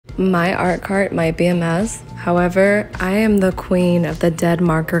My art cart might be a mess. However, I am the queen of the dead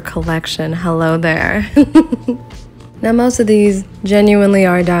marker collection. Hello there. Now, most of these genuinely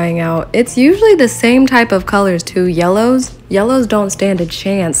are dying out. It's usually the same type of colors too. Yellows don't stand a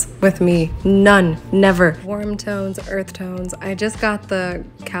chance with me. None. Never. Warm tones, earth tones. I just got the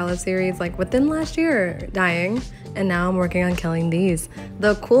Cala series like within last year dying. And now I'm working on killing these.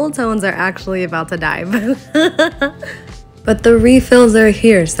 The cool tones are actually about to die. But the refills are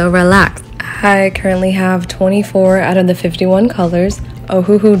here, so relax. I currently have 24 out of the 51 colors.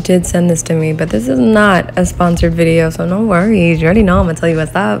 OHUHU did send this to me, but this is not a sponsored video, so no worries. You already know I'm gonna tell you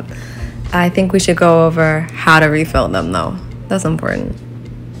what's up. I think we should go over how to refill them though. That's important.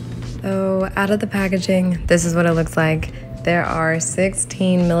 So out of the packaging, this is what it looks like. There are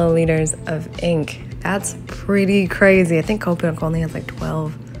 16 milliliters of ink. That's pretty crazy. I think Copic only has like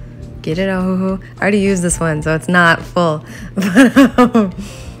 12. Get it, OHUHU? I already used this one, so it's not full.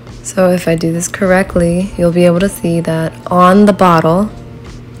 So if I do this correctly, you'll be able to see that on the bottle,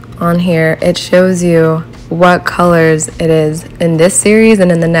 on here, it shows you what colors it is in this series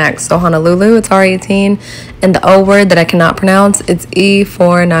and in the next. So Honolulu, it's R18, and the O word that I cannot pronounce, it's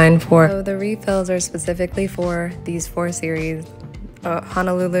E494. So the refills are specifically for these 4 series.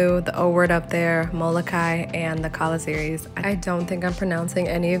 Honolulu, the O word up there, Molokai, and the Cala series. I don't think I'm pronouncing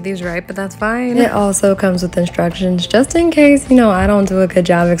any of these right, but that's fine. It also comes with instructions just in case, you know, I don't do a good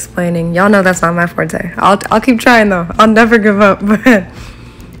job explaining. Y'all know that's not my forte. I'll keep trying though. I'll never give up.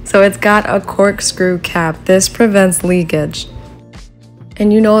 So it's got a corkscrew cap. This prevents leakage.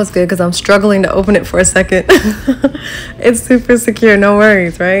 And you know it's good because I'm struggling to open it for a second. It's super secure, no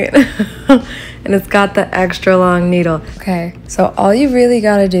worries, right? And it's got the extra long needle. Okay, so all you really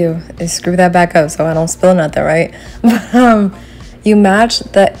gotta do is screw that back up so I don't spill nothing, right? You match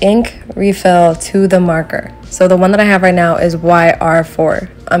the ink refill to the marker. So the one that I have right now is YR4.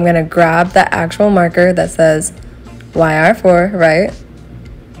 I'm gonna grab the actual marker that says YR4, right?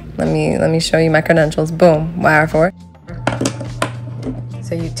 Let me show you my credentials. Boom, YR4.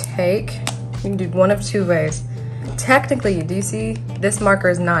 So you can do one of 2 ways. Technically, do you see? This marker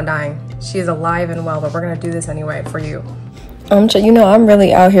is not dying. She is alive and well, but we're gonna do this anyway for you. You know, I'm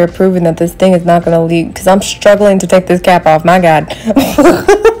really out here proving that this thing is not gonna leak because I'm struggling to take this cap off, my God.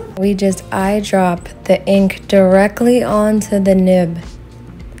 We just eye drop the ink directly onto the nib.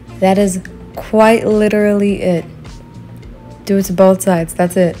 That is quite literally it. Do it to both sides,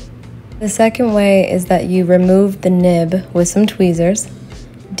 that's it. The second way is that you remove the nib with some tweezers.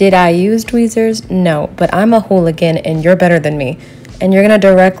 Did I use tweezers? No, but I'm a hooligan and you're better than me. And you're gonna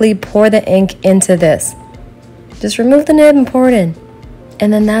directly pour the ink into this. Just remove the nib and pour it in.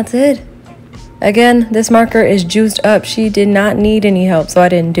 And then that's it. Again, this marker is juiced up. She did not need any help, so I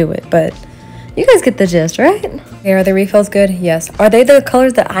didn't do it. But you guys get the gist, right? Okay, are the refills good? Yes. Are they the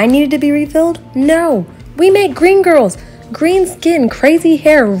colors that I needed to be refilled? No. We make green girls. Green skin, crazy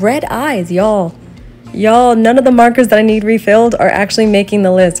hair, red eyes, y'all. Y'all, none of the markers that I need refilled are actually making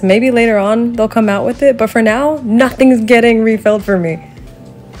the list. Maybe later on they'll come out with it, but for now, nothing's getting refilled for me.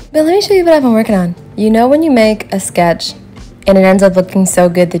 But let me show you what I've been working on. You know when you make a sketch and it ends up looking so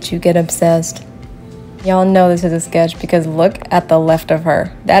good that you get obsessed? Y'all know this is a sketch because look at the left of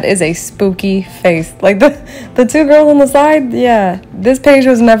her. That is a spooky face. Like the 2 girls on the side, yeah. This page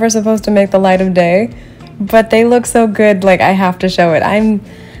was never supposed to make the light of day, but they look so good, like I have to show it.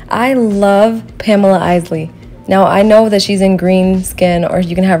 I love Pamela Isley. Now, I know that she's in green skin, or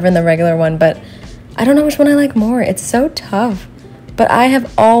you can have her in the regular one, but I don't know which one I like more. It's so tough. But I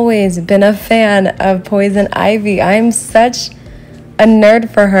have always been a fan of Poison Ivy. I'm such a nerd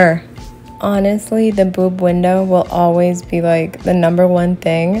for her. Honestly, the boob window will always be like the #1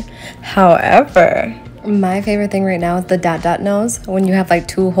 thing. However, my favorite thing right now is the dot dot nose. When you have like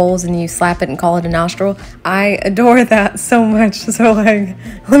 2 holes and you slap it and call it a nostril. I adore that so much. So like,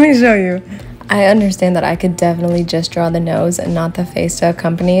 let me show you. I understand that I could definitely just draw the nose and not the face to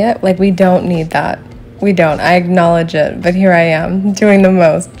accompany it. Like, we don't need that. We don't. I acknowledge it. But here I am doing the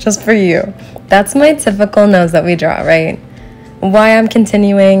most just for you. That's my typical nose that we draw, right? Why I'm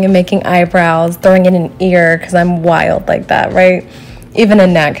continuing and making eyebrows, throwing in an ear because I'm wild like that, right? Even a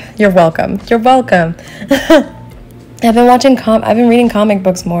neck. You're welcome. You're welcome. I've been reading comic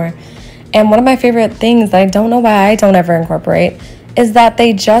books more. And one of my favorite things that I don't know why I don't ever incorporate is that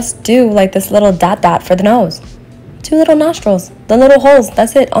they just do like this little dot dot for the nose. 2 little nostrils, the little holes,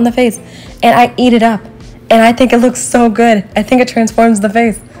 that's it, on the face. And I eat it up. And I think it looks so good. I think it transforms the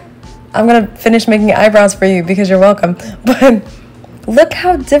face. I'm gonna finish making eyebrows for you because you're welcome. But look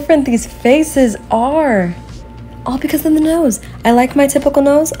how different these faces are. All because of the nose. I like my typical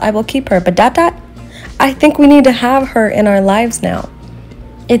nose. I will keep her. But dot dot, I think we need to have her in our lives now.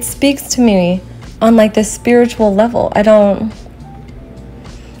 it speaks to me on like this spiritual level. I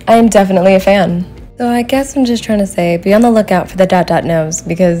am definitely a fan. So I guess I'm just trying to say, be on the lookout for the ... nose,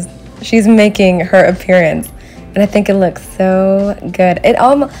 because she's making her appearance. And I think it looks so good.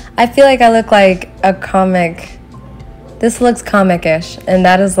 I feel like I look like a comic. This looks comic-ish, and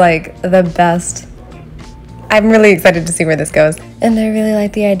that is like the best. I'm really excited to see where this goes. And I really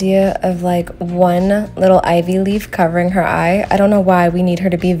like the idea of like one little ivy leaf covering her eye. I don't know why we need her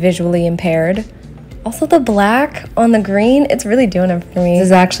to be visually impaired. Also the black on the green, it's really doing it for me. This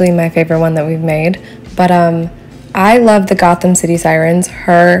is actually my favorite one that we've made. But I love the Gotham City Sirens,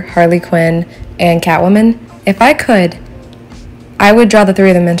 her, Harley Quinn, and Catwoman. If I could, I would draw the three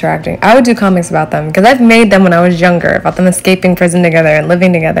of them interacting. I would do comics about them, because I've made them when I was younger, about them escaping prison together and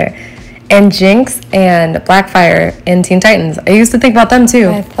living together. And Jinx and Blackfire in Teen Titans. I used to think about them too.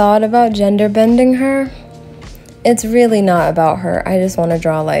 I thought about gender bending her. It's really not about her. I just want to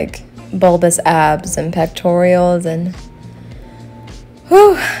draw like bulbous abs and pectorials and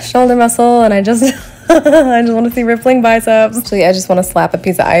shoulder muscle, and I just I just want to see rippling biceps. Actually, I just want to slap a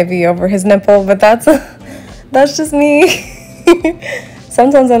piece of ivy over his nipple, but that's just me.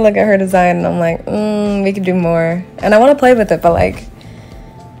 Sometimes I look at her design and I'm like, we could do more. And I want to play with it, but like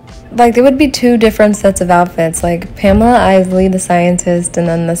there would be two different sets of outfits, like Pamela Isley, the scientist, and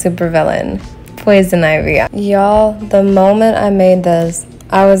then the supervillain, Poison Ivy. Y'all, the moment I made this,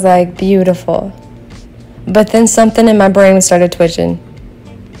 I was like, beautiful. But then something in my brain started twitching.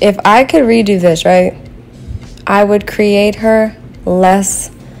 If I could redo this, right, I would create her less,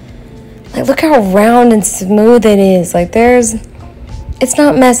 like, look how round and smooth it is. Like, it's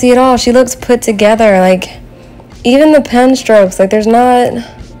not messy at all. She looks put together. Like, even the pen strokes, like, there's not,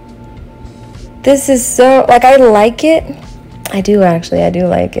 this is so, like, I like it. I do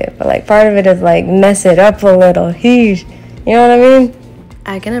like it. But, like, part of it is, like, mess it up a little. Heesh. You know what I mean?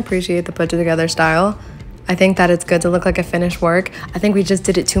 I can appreciate the put-together style. I think that it's good to look like a finished work. I think we just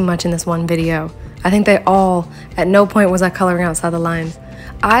did it too much in this one video. I think at no point was I coloring outside the lines.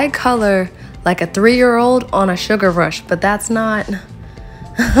 I color like a 3-year-old on a sugar rush, but that's not,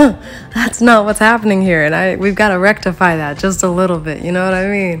 that's not what's happening here. And we've got to rectify that just a little bit, you know what I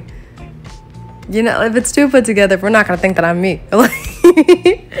mean? You know, if it's too put together, we're not going to think that I'm me.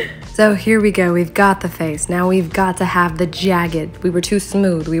 So here we go, we've got the face. Now we've got to have the jagged. We were too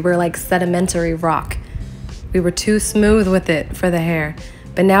smooth. We were like sedimentary rock. We were too smooth with it for the hair.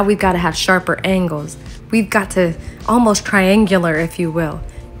 But now we've got to have sharper angles. We've got to almost triangular, if you will.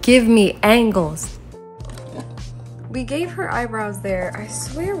 Give me angles. We gave her eyebrows there. I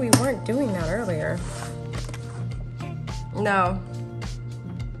swear we weren't doing that earlier. No.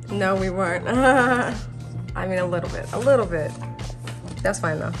 No, we weren't. I mean, a little bit. That's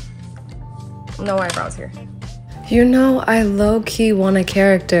fine though. No eyebrows here. You know, I low-key want a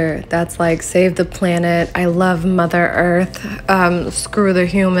character that's like save the planet, I love Mother Earth, screw the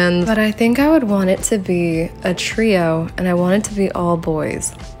humans. But I think I would want it to be a trio, and I want it to be all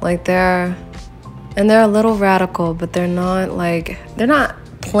boys. Like they're a little radical, but they're not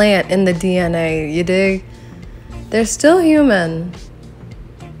plant in the DNA, you dig? They're still human,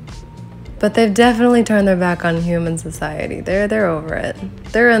 but they've definitely turned their back on human society. They're over it.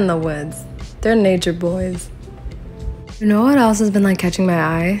 They're in the woods. They're nature boys. You know what else has been like catching my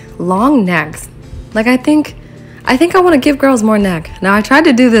eye? Long necks. Like I think I want to give girls more neck. Now I tried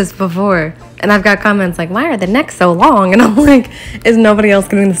to do this before, and I've got comments like, why are the necks so long? And I'm like, is nobody else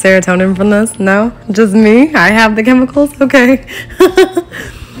getting the serotonin from this? No, just me. I have the chemicals. Okay.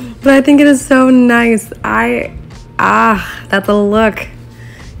 But I think it is so nice. That's a look.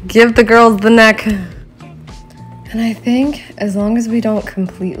 Give the girls the neck. And I think as long as we don't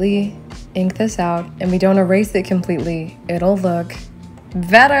completely ink this out and we don't erase it completely, it'll look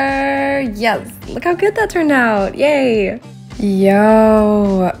better. Yes, look how good that turned out. Yay.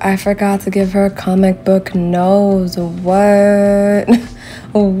 Yo, I forgot to give her a comic book nose. What?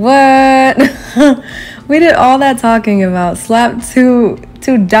 What? We did all that talking about slap two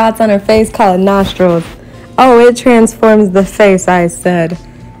dots on her face, call it nostrils. Oh, it transforms the face, I said.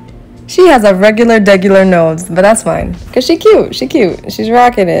 She has a regular nose, but that's fine. Because she's cute. She's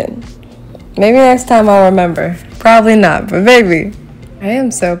rocking it. Maybe next time I'll remember. Probably not, but baby. I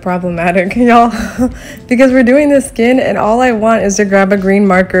am so problematic, y'all. Because we're doing this skin, and all I want is to grab a green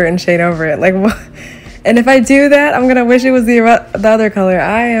marker and shade over it. Like, what? And if I do that, I'm going to wish it was the other color.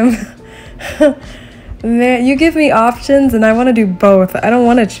 I am... Man, you give me options, and I want to do both. I don't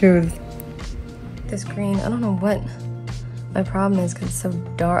want to choose. This green, I don't know what... My problem is because it's so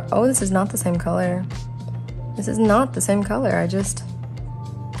dark. Oh, this is not the same color. This is not the same color.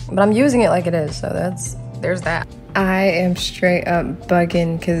 But I'm using it like it is, so there's that. I am straight up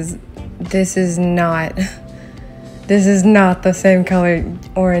bugging because this is not the same color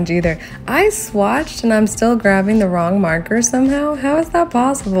orange either. I swatched and I'm still grabbing the wrong marker somehow. How is that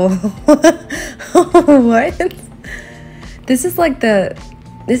possible? What? This is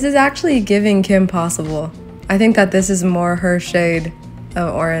actually giving Kim Possible. I think that this is more her shade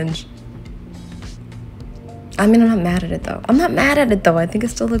of orange. I mean, I'm not mad at it though. I think it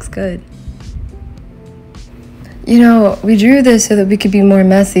still looks good. You know, we drew this so that we could be more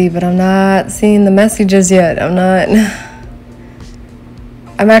messy, but I'm not seeing the messy just yet. I'm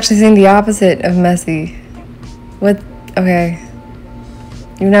actually seeing the opposite of messy. Okay.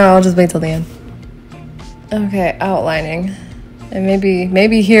 You know, I'll just wait till the end. Okay, outlining. And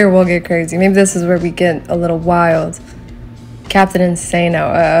maybe here we'll get crazy. Maybe this is where we get a little wild. Captain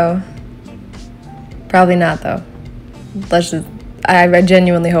Insano, uh-oh. Probably not, though. I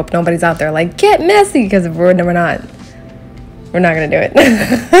genuinely hope nobody's out there like, get messy, because if we're not gonna do it.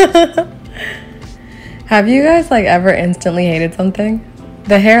 Have you guys like ever instantly hated something?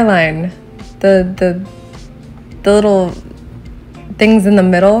 The hairline, the little things in the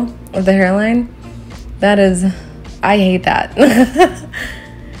middle of the hairline, I hate that.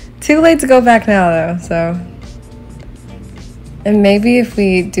 Too late to go back now though, so. And maybe if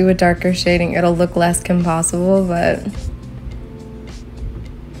we do a darker shading, it'll look less Kim Possible, but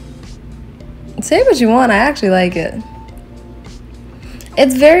say what you want, I actually like it.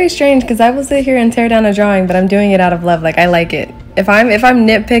 It's very strange because I will sit here and tear down a drawing, but I'm doing it out of love. Like, I like it. If I'm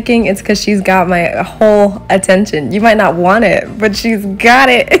nitpicking, it's because she's got my whole attention. You might not want it, but she's got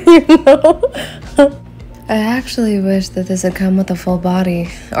it, you know? I actually wish that this had come with a full body,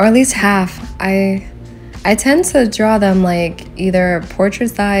 or at least half. I tend to draw them like either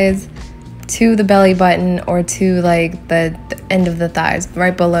portrait size to the belly button or to like the end of the thighs,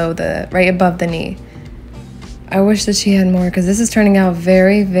 right above the knee. I wish that she had more because this is turning out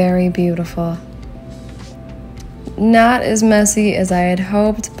very, very beautiful. Not as messy as I had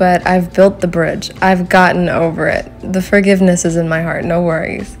hoped, but I've built the bridge. I've gotten over it. The forgiveness is in my heart, no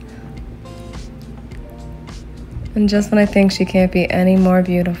worries. And just when I think she can't be any more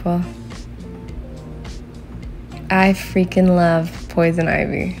beautiful, I freaking love Poison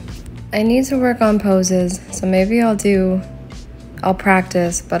Ivy. I need to work on poses, so maybe I'll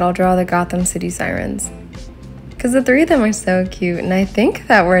practice, but I'll draw the Gotham City Sirens. Because the three of them are so cute, and I think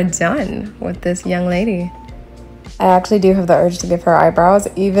that we're done with this young lady. I actually do have the urge to give her eyebrows,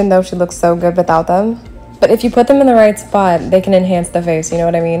 even though she looks so good without them. But if you put them in the right spot, they can enhance the face, you know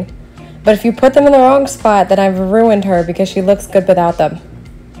what I mean? But if you put them in the wrong spot, then I've ruined her because she looks good without them.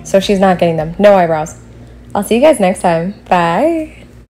 So she's not getting them. No eyebrows. I'll see you guys next time. Bye.